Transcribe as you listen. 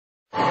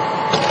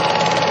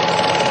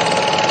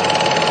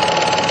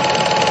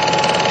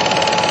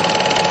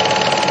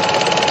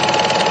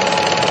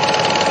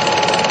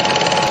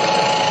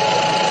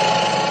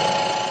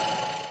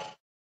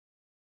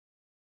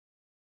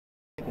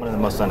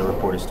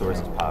stories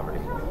is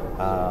poverty.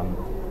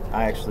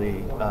 I actually,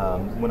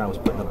 when I was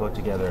putting the book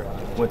together,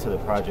 went to the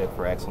Project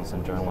for Excellence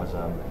in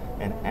Journalism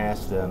and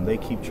asked them, they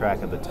keep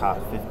track of the top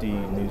 50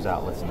 news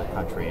outlets in the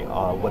country,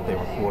 what they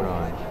report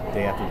on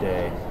day after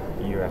day,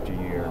 year after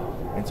year.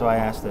 And so I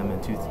asked them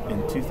in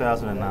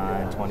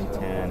 2009,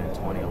 2010, and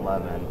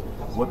 2011,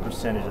 what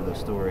percentage of those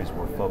stories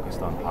were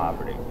focused on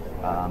poverty?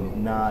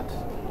 Not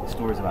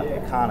stories about the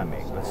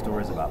economy, but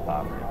stories about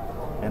poverty.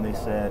 And they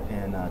said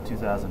in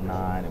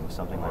 2009 it was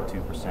something like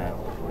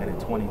 2%, and in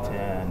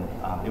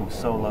 2010 it was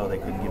so low they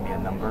couldn't give me a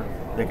number.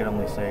 They could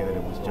only say that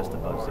it was just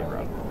above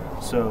zero.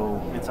 So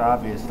it's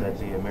obvious that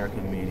the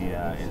American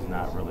media is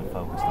not really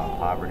focused on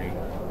poverty.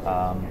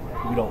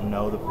 We don't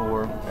know the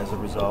poor as a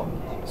result.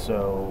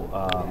 So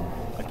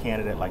a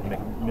candidate like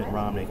Mitt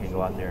Romney can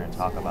go out there and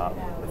talk about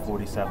the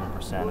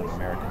 47% of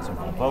Americans who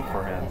will vote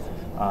for him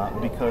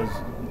because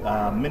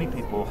many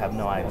people have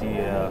no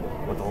idea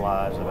what the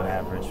lives of an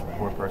average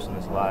poor person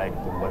is like,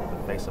 or what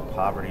the face of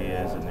poverty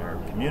is in their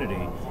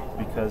community,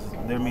 because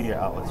their media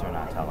outlets are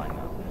not telling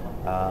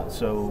them.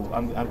 So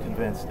I'm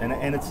convinced,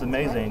 and it's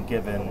amazing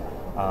given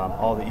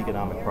all the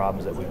economic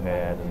problems that we've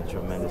had and the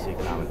tremendous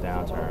economic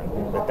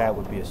downturn, that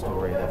would be a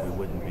story that we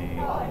wouldn't be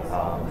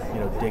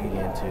digging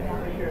into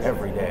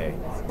every day.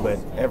 But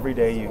every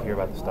day you hear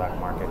about the stock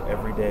market,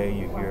 every day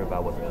you hear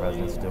about what the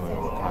president's doing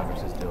or what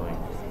Congress is doing.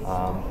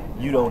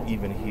 You don't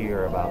even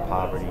hear about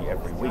poverty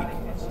every week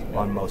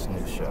on most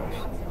news shows.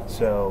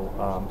 So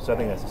I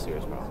think that's a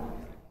serious problem.